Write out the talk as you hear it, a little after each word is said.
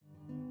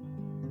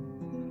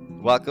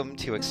Welcome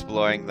to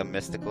Exploring the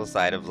Mystical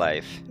Side of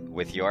Life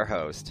with your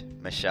host,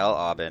 Michelle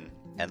Aubin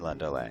and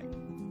Linda Lang.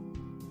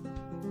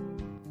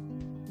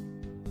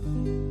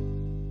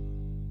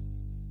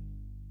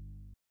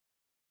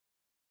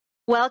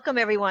 Welcome,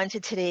 everyone, to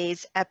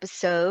today's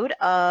episode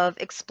of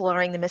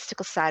Exploring the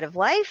Mystical Side of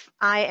Life.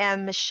 I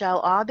am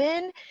Michelle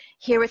Aubin,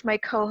 here with my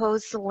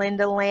co-host,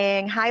 Linda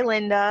Lang. Hi,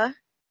 Linda.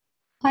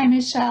 Hi,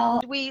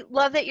 Michelle. We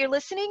love that you're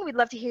listening. We'd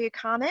love to hear your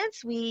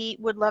comments. We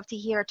would love to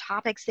hear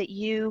topics that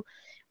you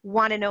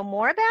want to know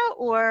more about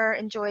or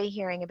enjoy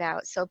hearing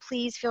about. So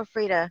please feel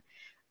free to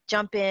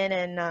jump in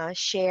and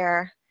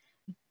share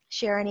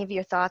any of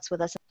your thoughts with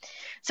us.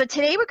 So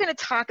today we're going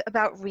to talk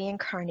about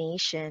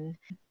reincarnation.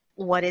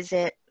 What is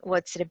it?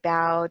 What's it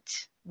about?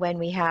 When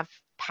we have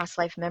past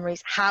life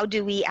memories, how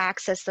do we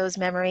access those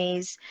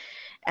memories?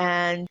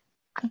 And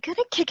I'm going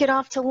to kick it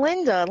off to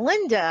Linda.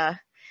 Linda,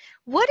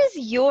 what is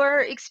your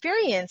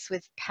experience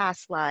with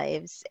past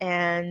lives,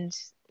 and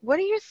what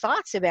are your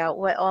thoughts about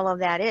what all of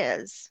that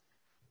is?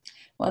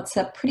 Well, it's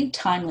a pretty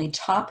timely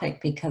topic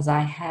because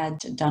I had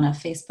done a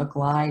Facebook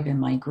Live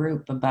in my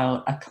group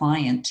about a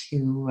client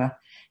who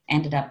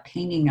ended up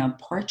painting a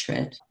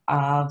portrait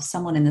of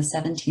someone in the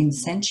 17th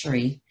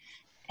century.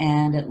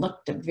 And it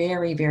looked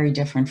very, very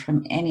different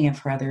from any of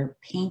her other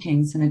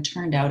paintings. And it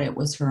turned out it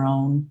was her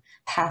own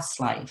past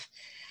life.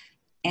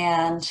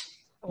 And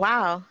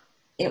wow.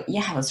 It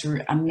was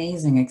an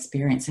amazing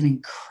experience, an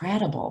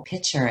incredible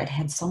picture. It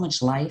had so much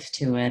life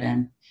to it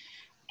and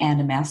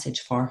a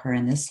message for her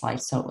in this life.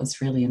 So it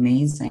was really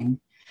amazing.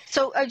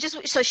 So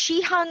so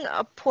she hung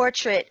a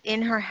portrait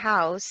in her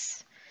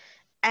house,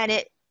 and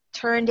it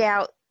turned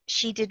out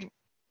she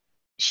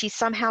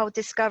somehow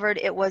discovered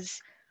it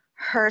was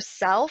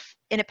herself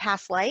in a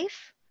past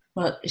life?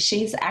 Well,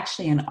 she's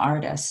actually an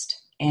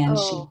artist, and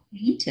she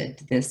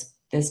painted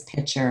this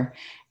picture,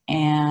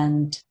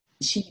 and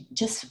she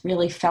just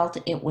really felt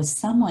it was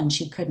someone.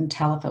 She couldn't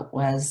tell if it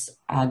was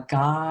a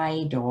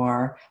guide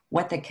or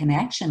what the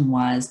connection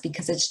was,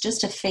 because it's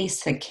just a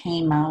face that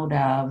came out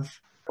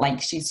of,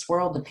 like, she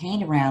swirled the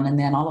paint around and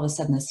then all of a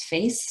sudden this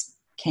face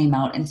came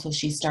out. And so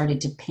she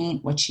started to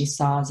paint what she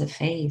saw as a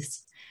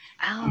face.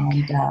 Oh,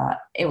 okay. And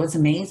it was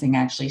amazing,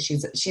 actually.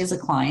 She's a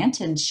client,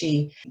 and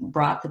she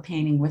brought the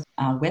painting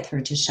with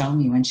her to show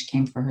me when she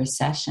came for her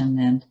session.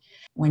 And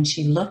when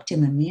she looked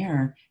in the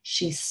mirror,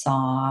 she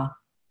saw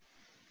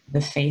the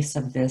face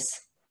of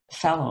this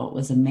fellow. It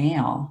was a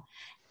male.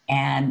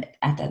 And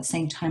at that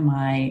same time,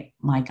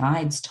 my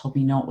guides told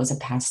me, no, it was a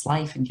past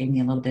life, and gave me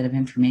a little bit of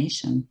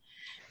information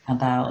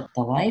about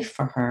the life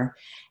for her.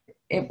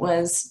 It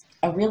was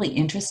a really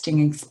interesting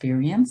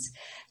experience.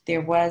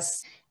 There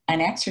was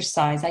an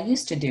exercise I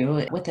used to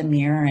do with a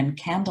mirror and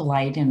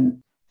candlelight,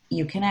 and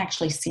you can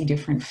actually see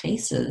different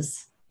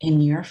faces in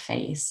your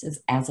face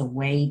as a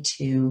way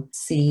to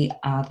see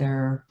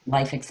other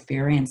life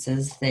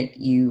experiences that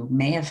you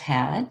may have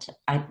had,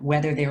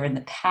 whether they're in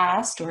the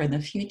past or in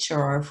the future,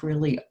 or if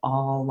really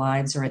all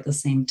lives are at the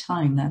same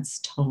time. That's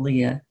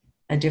totally a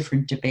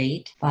different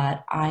debate.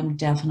 But I'm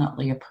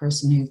definitely a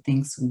person who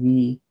thinks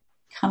we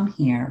come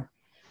here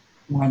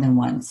more than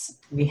once.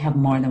 We have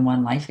more than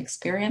one life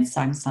experience.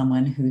 I'm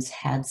someone who's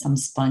had some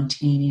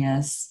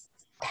spontaneous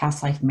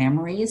past life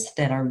memories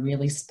that are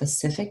really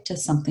specific to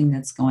something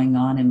that's going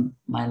on in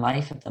my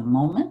life at the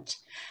moment.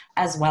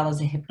 As well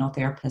as a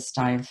hypnotherapist,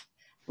 I've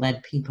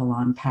led people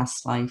on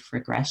past life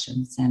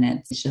regressions, and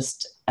it's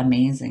just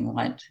amazing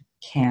what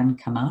can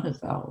come out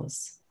of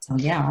those. So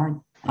yeah,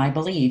 I'm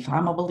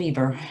a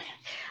believer.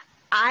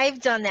 I've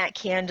done that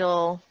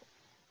candle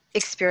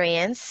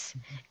experience,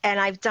 and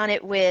I've done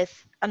it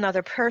with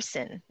another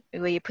person,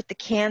 where you put the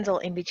candle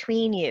in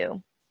between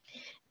you.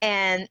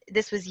 And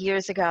this was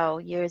years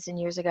and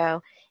years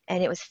ago.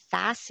 And it was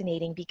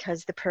fascinating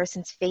because the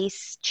person's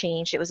face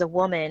changed. It was a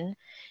woman,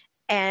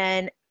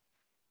 and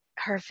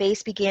her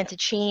face began to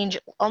change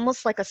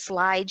almost like a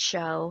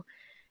slideshow,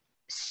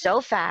 so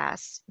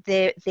fast.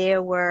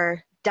 There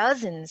were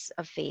dozens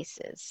of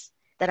faces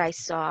that I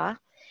saw.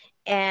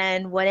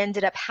 And what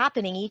ended up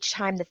happening, each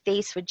time the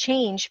face would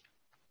change,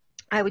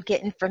 I would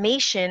get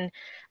information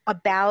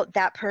about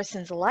that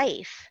person's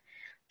life,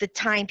 the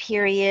time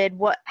period,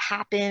 what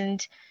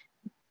happened,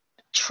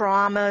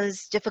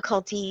 traumas,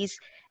 difficulties.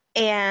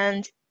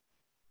 And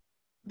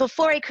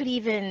before I could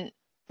even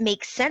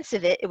make sense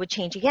of it, it would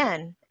change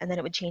again, and then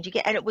it would change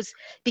again. And it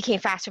became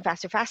faster and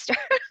faster and faster.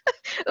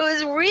 It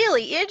was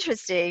really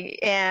interesting,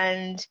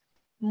 and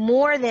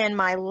more than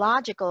my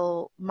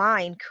logical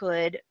mind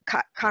could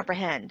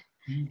comprehend.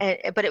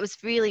 But it was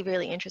really,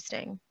 really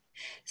interesting.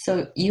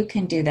 So you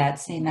can do that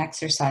same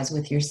exercise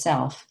with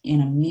yourself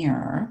in a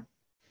mirror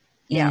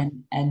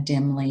in a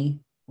dimly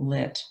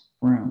lit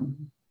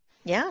room.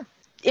 Yeah.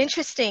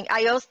 Interesting.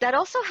 That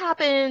also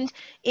happened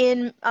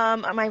in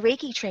my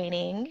Reiki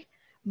training.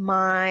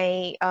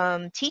 My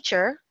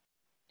teacher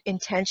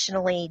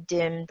intentionally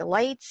dimmed the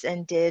lights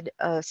and did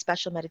a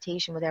special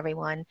meditation with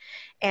everyone.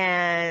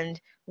 And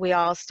we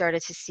all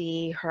started to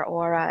see her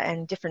aura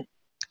and different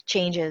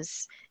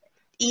changes,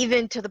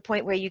 even to the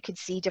point where you could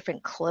see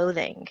different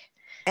clothing.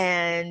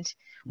 And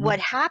what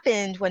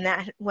happened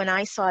when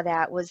I saw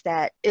that was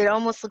that it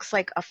almost looks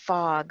like a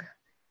fog.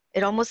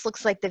 It almost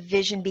looks like the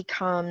vision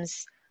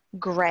becomes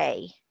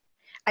gray.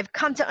 I've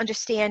come to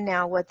understand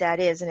now what that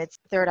is, and it's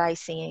third eye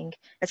seeing.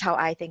 That's how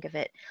I think of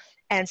it.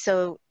 And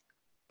so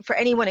for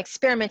anyone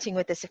experimenting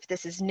with this, if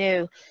this is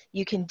new,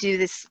 you can do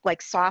this,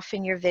 like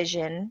soften your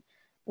vision,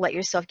 let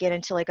yourself get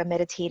into like a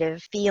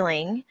meditative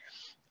feeling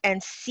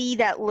and see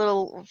that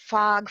little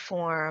fog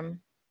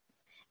form.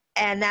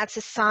 And that's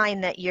a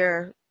sign that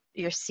you're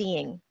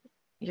seeing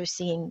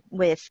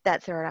with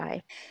that third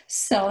eye.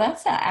 So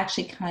that's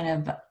actually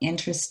kind of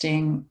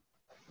interesting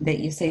that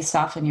you say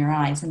soften your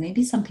eyes, and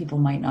maybe some people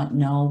might not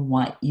know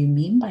what you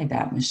mean by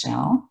that,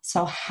 Michelle.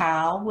 So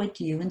how would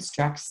you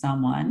instruct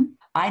someone?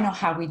 I know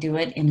how we do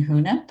it in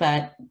Huna,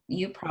 but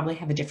you probably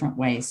have a different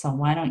way. So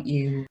why don't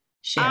you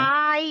share?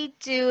 I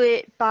do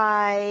it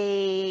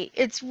by,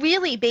 it's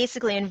really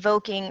basically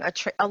invoking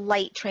a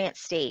light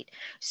trance state.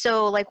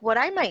 So like what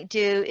I might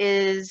do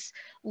is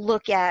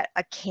look at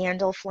a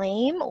candle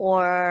flame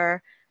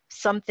or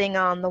something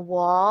on the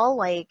wall,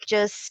 like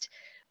just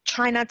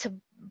try not to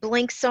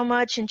blink so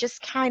much and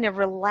just kind of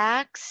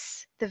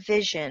relax the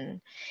vision.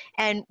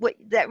 And what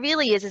that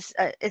really is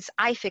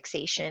eye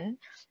fixation,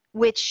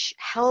 which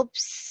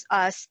helps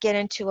us get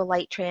into a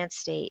light trance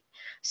state.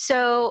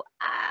 So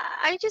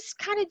I just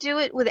kind of do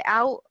it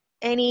without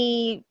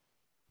any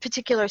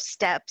particular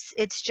steps.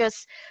 It's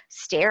just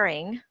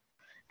staring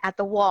at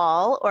the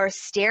wall or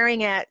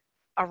staring at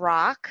a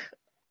rock,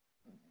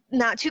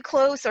 not too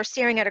close, or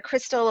staring at a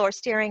crystal or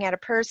staring at a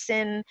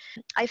person.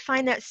 I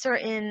find that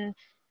certain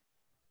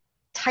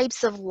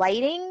types of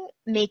lighting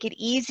make it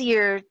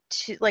easier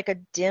to, like a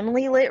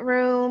dimly lit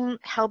room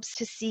helps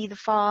to see the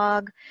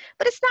fog,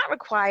 but it's not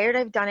required.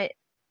 I've done it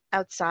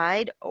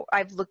outside.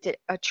 I've looked at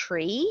a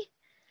tree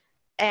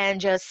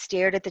and just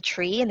stared at the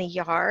tree in the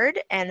yard,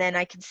 and then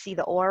I can see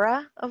the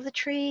aura of the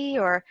tree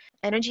or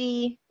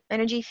energy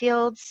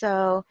field.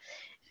 So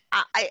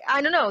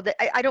I don't know.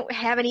 I don't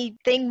have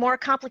anything more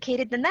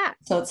complicated than that.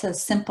 So it's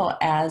as simple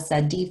as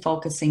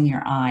defocusing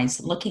your eyes,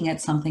 looking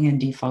at something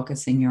and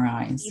defocusing your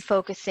eyes.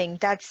 Defocusing.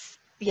 That's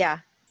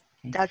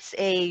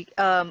a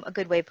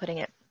good way of putting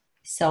it.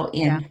 So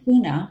in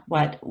Huna,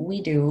 what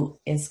we do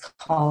is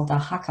called a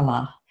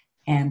hakala,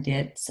 and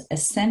it's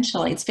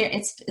essentially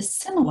it's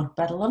similar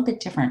but a little bit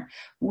different.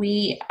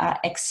 We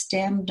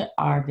extend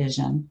our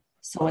vision,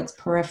 so it's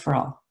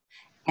peripheral,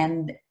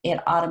 and it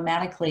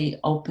automatically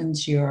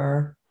opens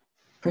your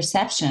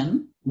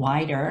perception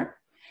wider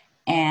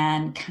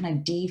and kind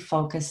of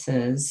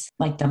defocuses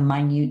like the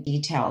minute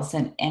details,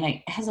 and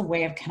it has a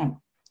way of kind of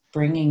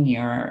bringing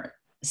your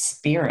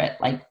spirit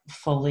like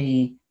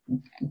fully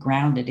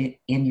grounded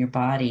in your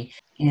body.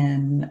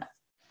 In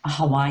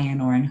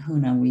Hawaiian or in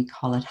Huna, we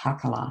call it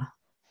hakala.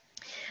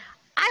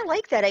 I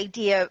like that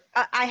idea.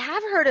 I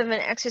have heard of an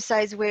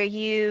exercise where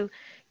you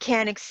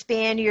can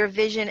expand your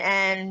vision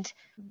and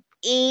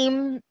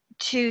aim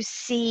to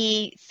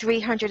see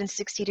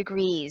 360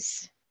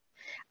 degrees.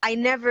 I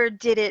never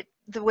did it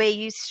the way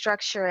you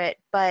structure it,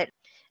 but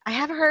I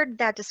have heard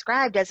that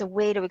described as a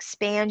way to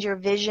expand your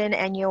vision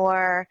and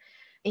your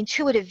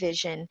intuitive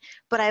vision.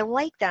 But I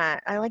like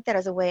that. I like that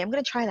as a way. I'm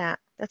going to try that.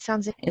 That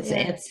sounds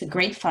It's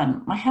great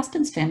fun. My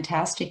husband's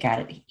fantastic at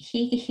it.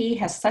 He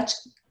has such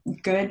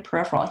good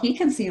peripheral. He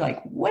can see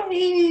like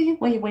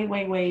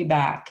way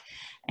back,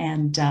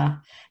 and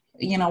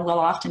we'll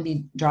often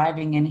be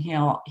driving and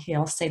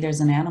he'll say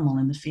there's an animal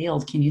in the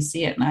field. Can you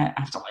see it? And I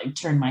have to like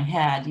turn my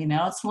head.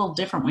 It's a little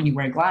different when you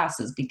wear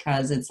glasses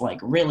because it's like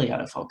really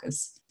out of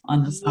focus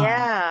on the side.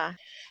 Yeah.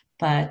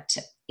 But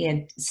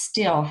it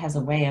still has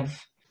a way of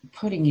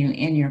putting you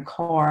in your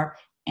core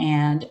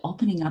and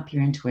opening up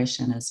your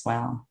intuition as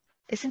well.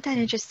 Isn't that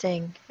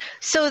interesting?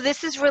 So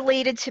this is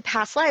related to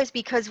past lives,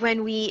 because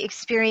when we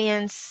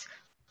experience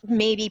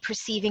maybe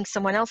perceiving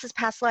someone else's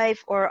past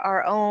life or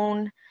our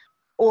own,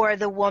 or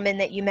the woman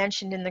that you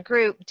mentioned in the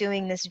group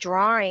doing this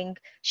drawing,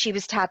 she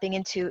was tapping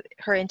into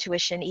her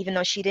intuition, even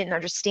though she didn't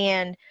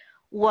understand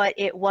what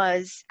it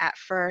was at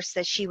first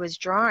that she was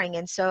drawing.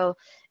 And so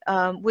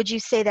would you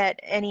say that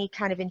any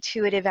kind of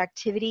intuitive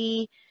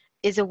activity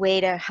is a way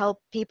to help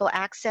people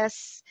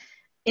access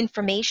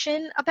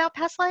information about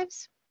past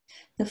lives?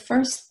 The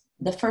first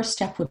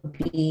step would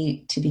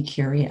be to be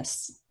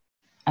curious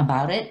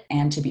about it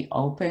and to be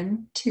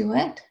open to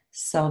it,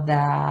 so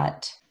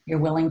that you're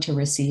willing to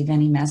receive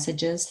any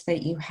messages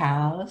that you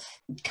have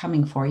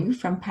coming for you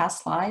from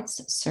past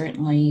lives.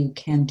 Certainly you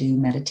can do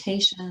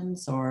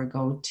meditations or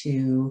go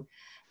to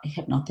a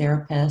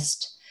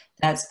hypnotherapist.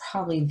 That's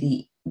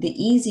probably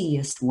the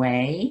easiest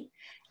way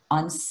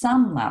on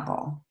some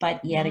level.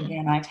 But yet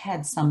again, I've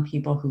had some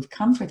people who've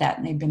come for that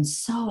and they've been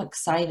so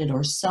excited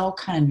or so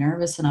kind of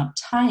nervous and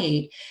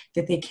uptight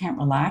that they can't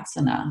relax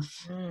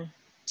enough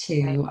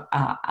to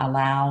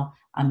allow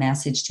a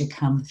message to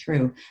come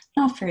through.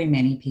 Not very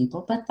many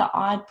people, but the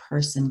odd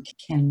person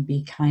can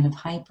be kind of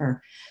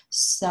hyper.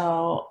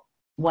 So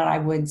what I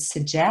would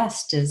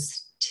suggest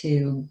is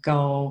to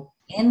go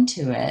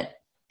into it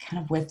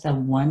kind of with the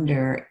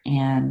wonder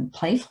and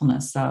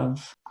playfulness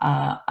of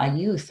a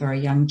youth or a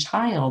young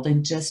child,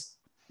 and just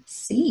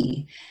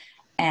see.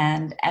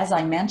 And as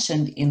I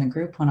mentioned in the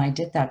group when I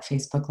did that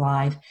Facebook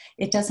Live,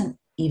 it doesn't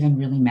even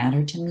really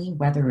matter to me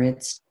whether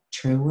it's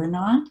true or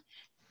not.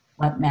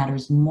 What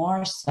matters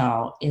more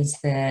so is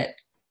that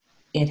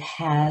it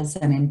has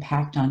an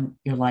impact on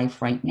your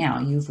life right now.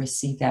 You've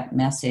received that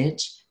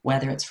message,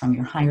 whether it's from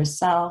your higher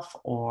self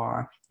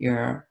or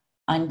your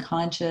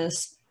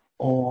unconscious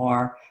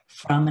or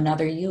from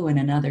another you in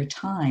another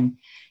time.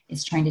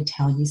 It's trying to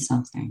tell you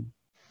something.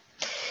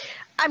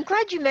 I'm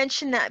glad you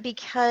mentioned that,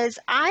 because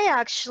I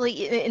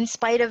actually, in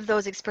spite of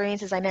those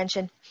experiences I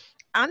mentioned,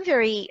 I'm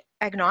very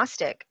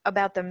agnostic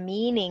about the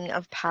meaning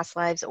of past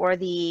lives, or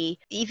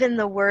even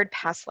the word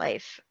past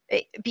life,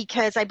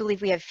 because I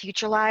believe we have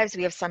future lives,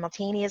 we have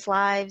simultaneous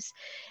lives.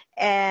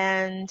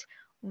 And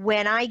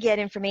when I get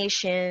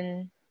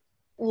information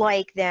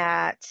like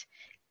that,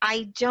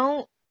 I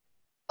don't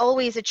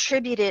always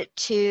attribute it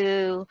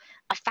to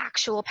a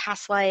factual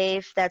past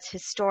life that's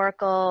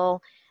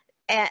historical.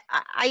 And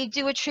I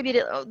do attribute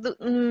it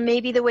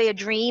maybe the way a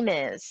dream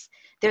is.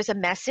 There's a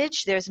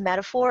message, there's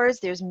metaphors,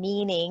 there's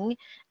meaning,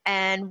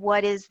 and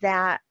what is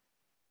that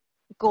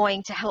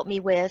going to help me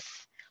with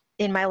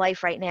in my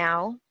life right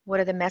now? What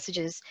are the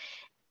messages?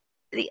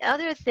 The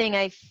other thing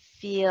I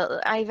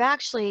feel, I've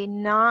actually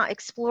not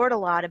explored a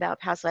lot about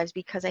past lives,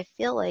 because I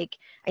feel like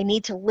I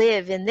need to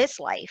live in this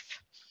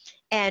life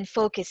and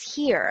focus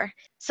here.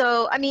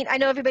 So, I mean, I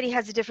know everybody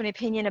has a different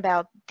opinion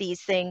about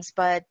these things,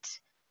 but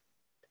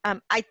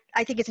I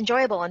think it's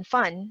enjoyable and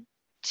fun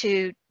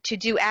to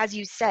do, as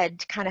you said,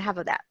 to kind of have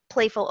that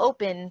playful,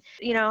 open.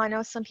 You know, I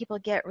know some people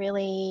get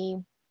really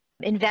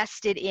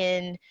invested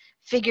in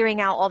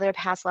figuring out all their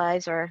past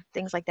lives or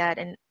things like that,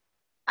 and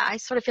I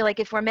sort of feel like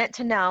if we're meant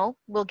to know,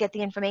 we'll get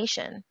the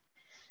information.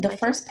 The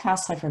first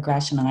past life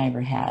regression I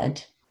ever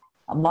had,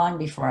 long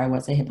before I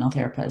was a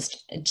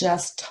hypnotherapist, it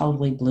just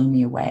totally blew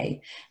me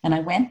away. And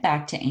I went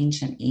back to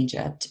ancient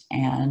Egypt,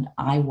 and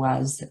I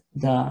was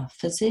the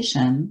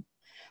physician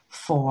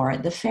for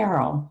the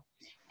pharaoh,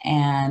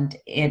 and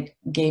it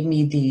gave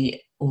me the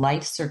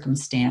life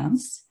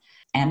circumstance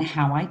and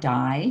how I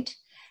died.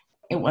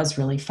 It was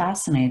really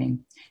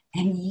fascinating.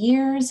 And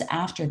years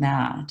after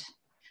that,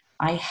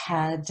 I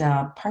had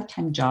a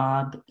part-time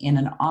job in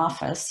an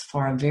office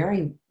for a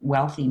very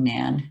wealthy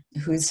man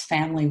whose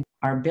family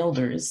are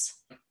builders,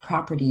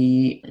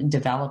 property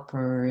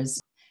developers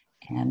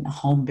and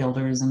home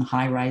builders and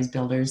high-rise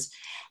builders.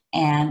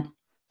 And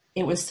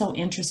it was so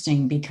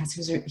interesting because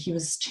he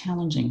was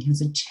challenging. He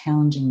was a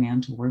challenging man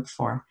to work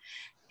for.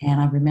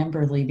 And I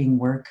remember leaving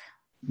work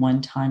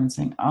one time and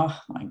saying, oh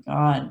my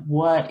God,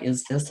 what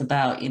is this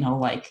about? You know,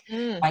 like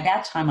by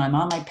that time I'm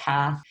on my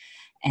path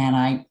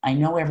and I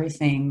know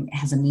everything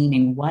has a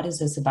meaning. What is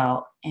this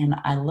about? And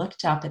I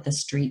looked up at the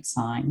street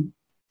sign.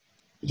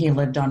 He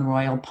lived on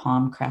Royal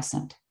Palm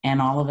Crescent. And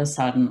all of a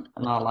sudden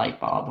the light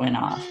bulb went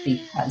off,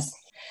 because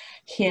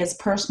his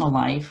personal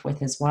life with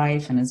his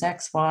wife and his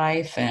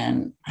ex-wife,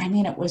 and I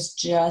mean, it was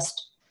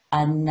just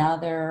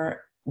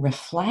another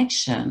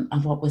reflection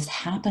of what was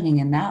happening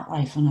in that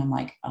life. And I'm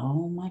like,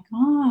 oh my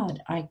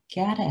God, I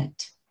get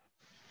it.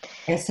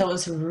 And so it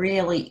was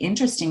really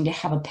interesting to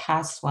have a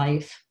past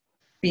life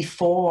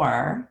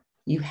before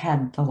you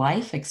had the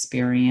life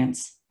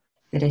experience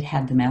that it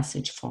had the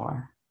message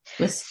for.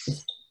 It was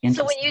just interesting.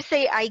 So when you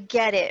say I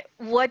get it,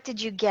 what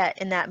did you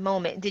get in that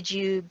moment? Did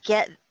you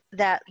get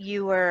that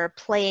you were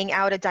playing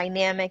out a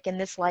dynamic in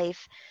this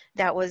life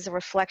that was a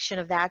reflection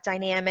of that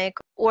dynamic?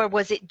 Or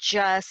was it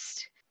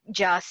just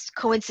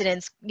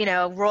coincidence, you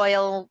know,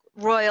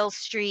 Royal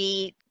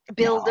Street,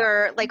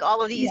 builder, no, like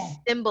all of these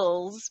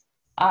symbols?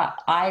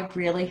 I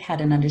really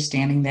had an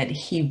understanding that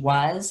he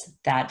was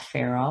that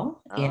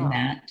pharaoh in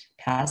that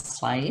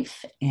past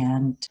life.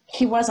 And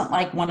he wasn't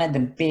like one of the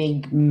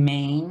big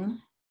main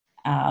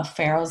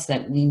pharaohs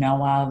that we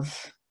know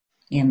of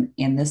in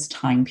this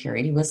time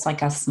period. He was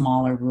like a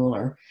smaller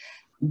ruler,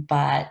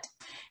 but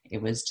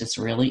it was just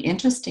really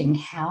interesting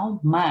how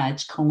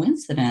much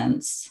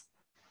coincidence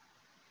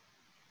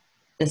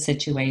the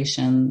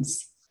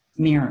situations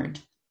mirrored.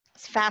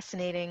 It's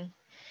fascinating.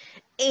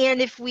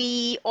 And if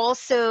we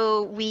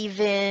also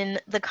weave in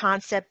the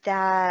concept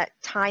that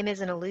time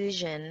is an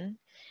illusion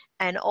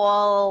and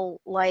all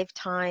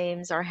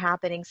lifetimes are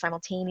happening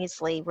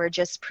simultaneously, we're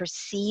just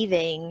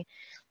perceiving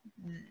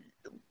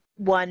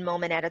one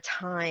moment at a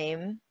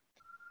time,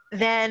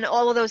 then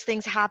all of those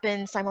things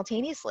happen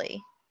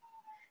simultaneously.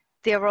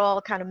 They're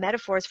all kind of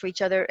metaphors for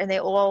each other, and they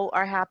all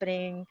are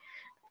happening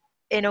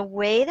in a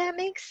way that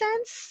makes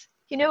sense.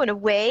 You know, in a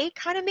way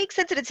kind of makes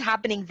sense that it's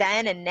happening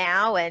then and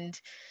now, and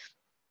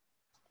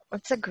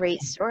it's a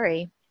great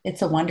story.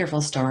 It's a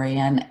wonderful story.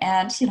 And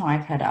you know,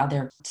 I've had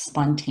other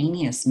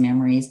spontaneous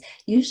memories.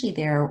 Usually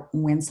they're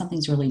when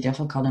something's really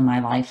difficult in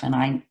my life and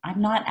I'm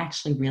not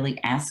actually really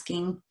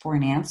asking for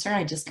an answer.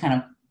 I just kind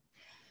of,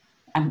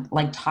 I'm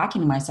like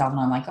talking to myself and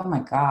I'm like, oh my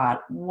God,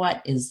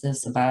 what is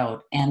this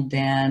about? And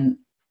then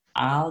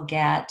I'll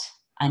get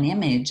an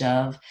image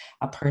of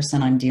a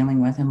person I'm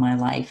dealing with in my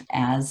life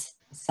as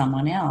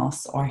someone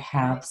else, or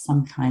have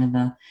some kind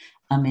of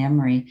a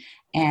memory.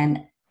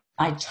 And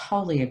I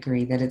totally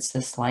agree that it's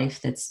this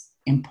life that's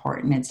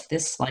important. It's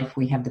this life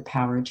we have the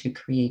power to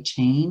create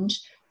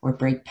change or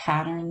break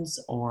patterns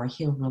or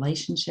heal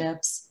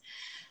relationships.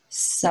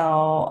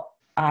 So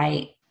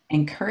I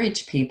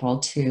encourage people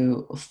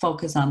to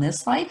focus on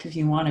this life. If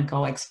you want to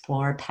go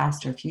explore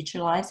past or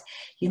future lives,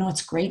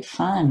 it's great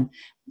fun.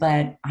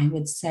 But I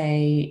would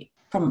say,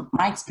 from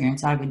my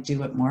experience, I would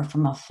do it more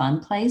from a fun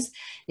place.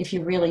 If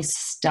you're really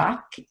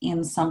stuck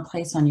in some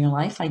place on your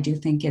life, I do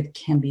think it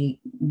can be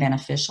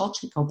beneficial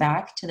to go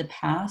back to the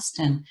past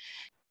and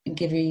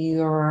give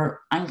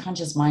your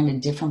unconscious mind a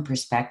different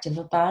perspective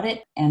about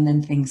it. And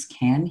then things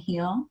can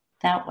heal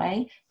that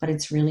way. But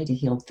it's really to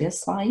heal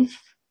this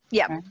life.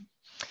 Yeah. Right?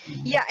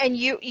 Yeah. And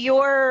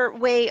your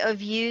way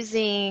of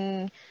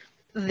using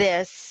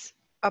this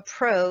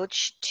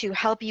approach to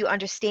help you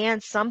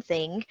understand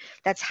something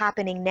that's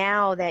happening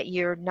now that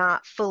you're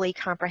not fully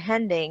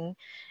comprehending,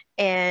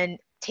 and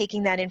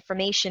taking that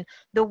information,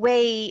 the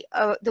way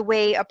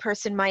a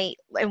person might,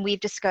 and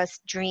we've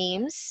discussed,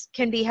 dreams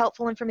can be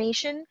helpful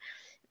information,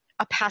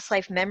 a past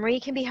life memory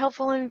can be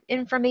helpful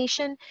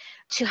information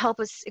to help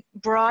us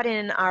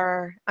broaden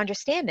our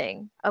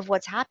understanding of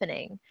what's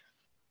happening.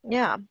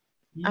 Yeah.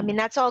 I mean,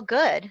 that's all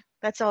good.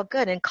 That's all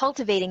good. And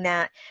cultivating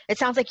that, it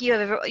sounds like you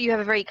have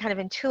a very kind of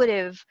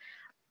intuitive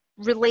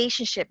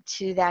relationship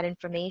to that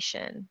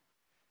information.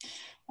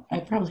 I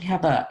probably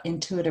have an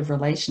intuitive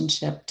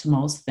relationship to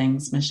most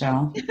things,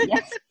 Michelle.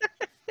 Yes.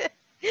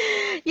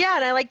 Yeah,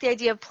 and I like the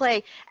idea of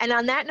play. And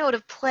on that note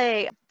of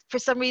play, for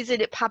some reason,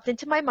 it popped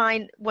into my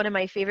mind, one of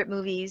my favorite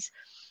movies.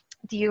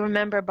 Do you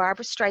remember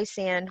Barbara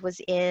Streisand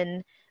was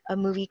in a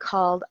movie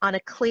called On a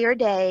Clear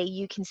Day,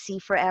 You Can See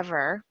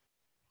Forever?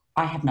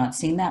 I have not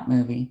seen that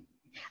movie.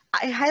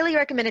 I highly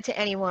recommend it to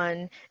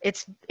anyone.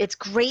 It's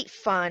great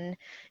fun,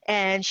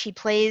 and she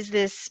plays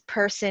this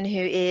person who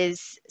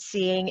is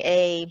seeing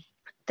a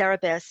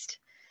therapist.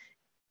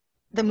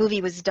 The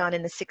movie was done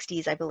in the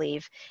 60s, I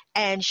believe,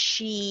 and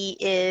she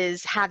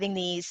is having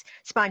these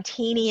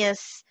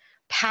spontaneous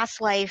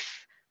past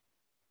life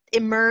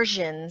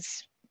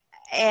immersions,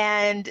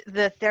 and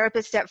the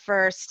therapist at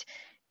first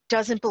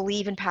doesn't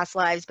believe in past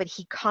lives, but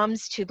he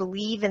comes to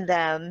believe in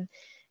them,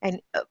 and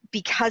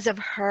because of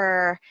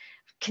her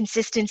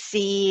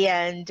consistency,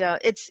 and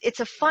it's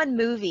a fun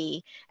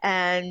movie.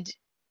 And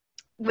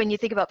when you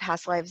think about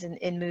past lives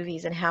in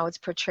movies and how it's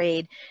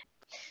portrayed,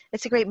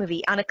 it's a great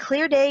movie. On a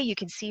Clear Day, You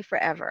Can See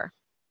Forever.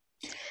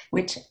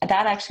 Which,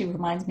 that actually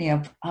reminds me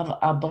of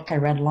a book I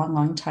read a long,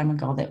 long time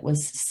ago that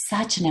was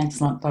such an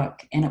excellent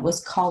book, and it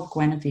was called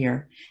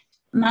Guinevere.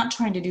 Not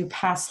trying to do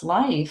past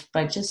life,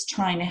 but just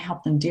trying to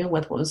help them deal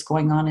with what was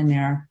going on in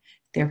their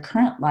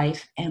current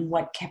life. And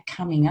what kept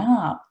coming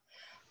up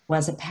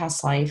was a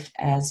past life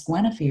as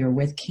Guinevere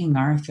with King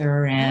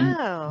Arthur and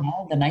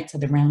the Knights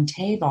of the Round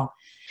Table.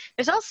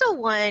 There's also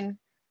one,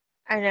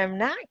 and I'm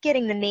not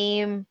getting the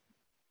name.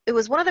 It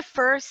was one of the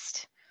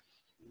first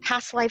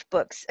past life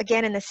books,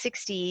 again in the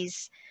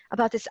 60s,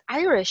 about this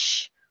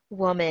Irish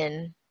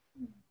woman.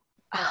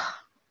 Oh,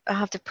 I'll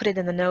have to put it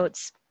in the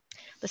notes.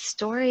 The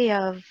story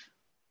of,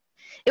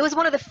 it was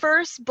one of the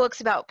first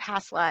books about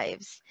past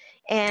lives.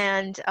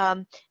 And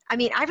I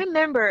mean, I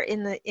remember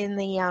in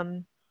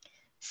the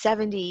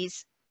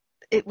 70s,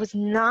 it was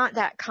not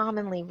that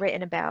commonly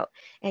written about.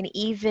 And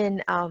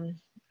even,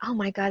 oh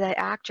my God, that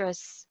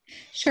actress.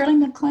 Shirley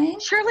MacLaine?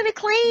 Shirley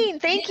MacLaine,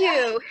 thank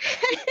you.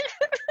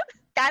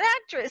 That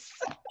actress.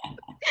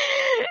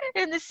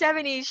 In the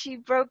 70s, she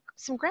broke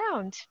some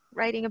ground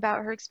writing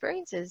about her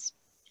experiences.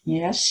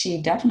 Yes,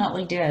 she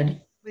definitely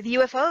did. With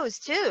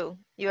UFOs, too.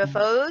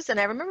 UFOs, and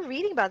I remember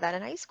reading about that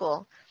in high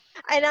school.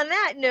 And on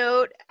that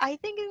note, I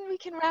think we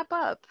can wrap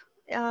up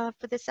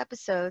for this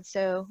episode.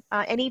 So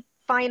any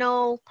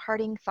final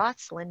parting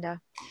thoughts,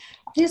 Linda?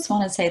 I just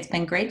want to say it's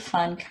been great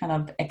fun kind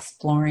of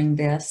exploring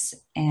this,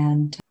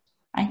 and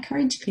I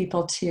encourage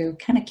people to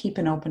kind of keep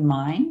an open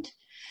mind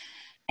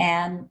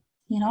and,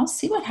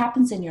 see what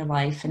happens in your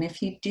life. And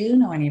if you do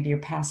know any of your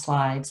past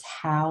lives,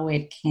 how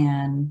it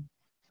can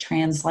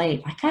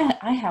translate. Like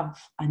I have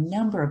a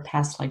number of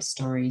past life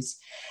stories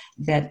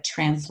that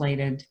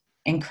translated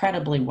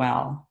incredibly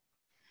well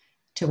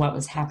to what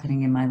was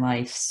happening in my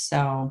life.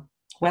 So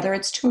whether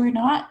it's true or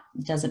not,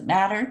 doesn't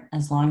matter,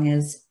 as long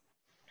as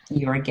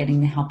you are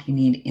getting the help you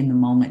need in the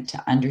moment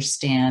to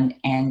understand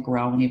and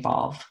grow and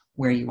evolve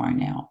where you are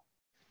now.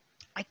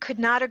 I could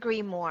not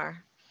agree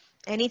more.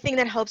 Anything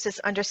that helps us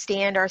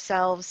understand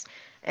ourselves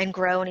and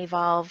grow and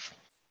evolve,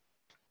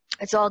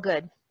 it's all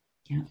good.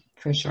 Yeah,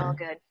 for sure. All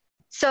good.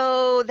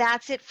 So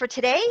that's it for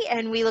today,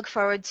 and we look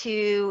forward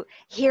to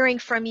hearing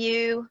from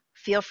you.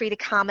 Feel free to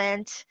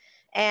comment,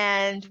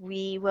 and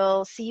we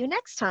will see you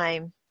next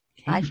time.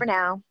 Okay. Bye for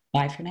now.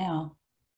 Bye for now.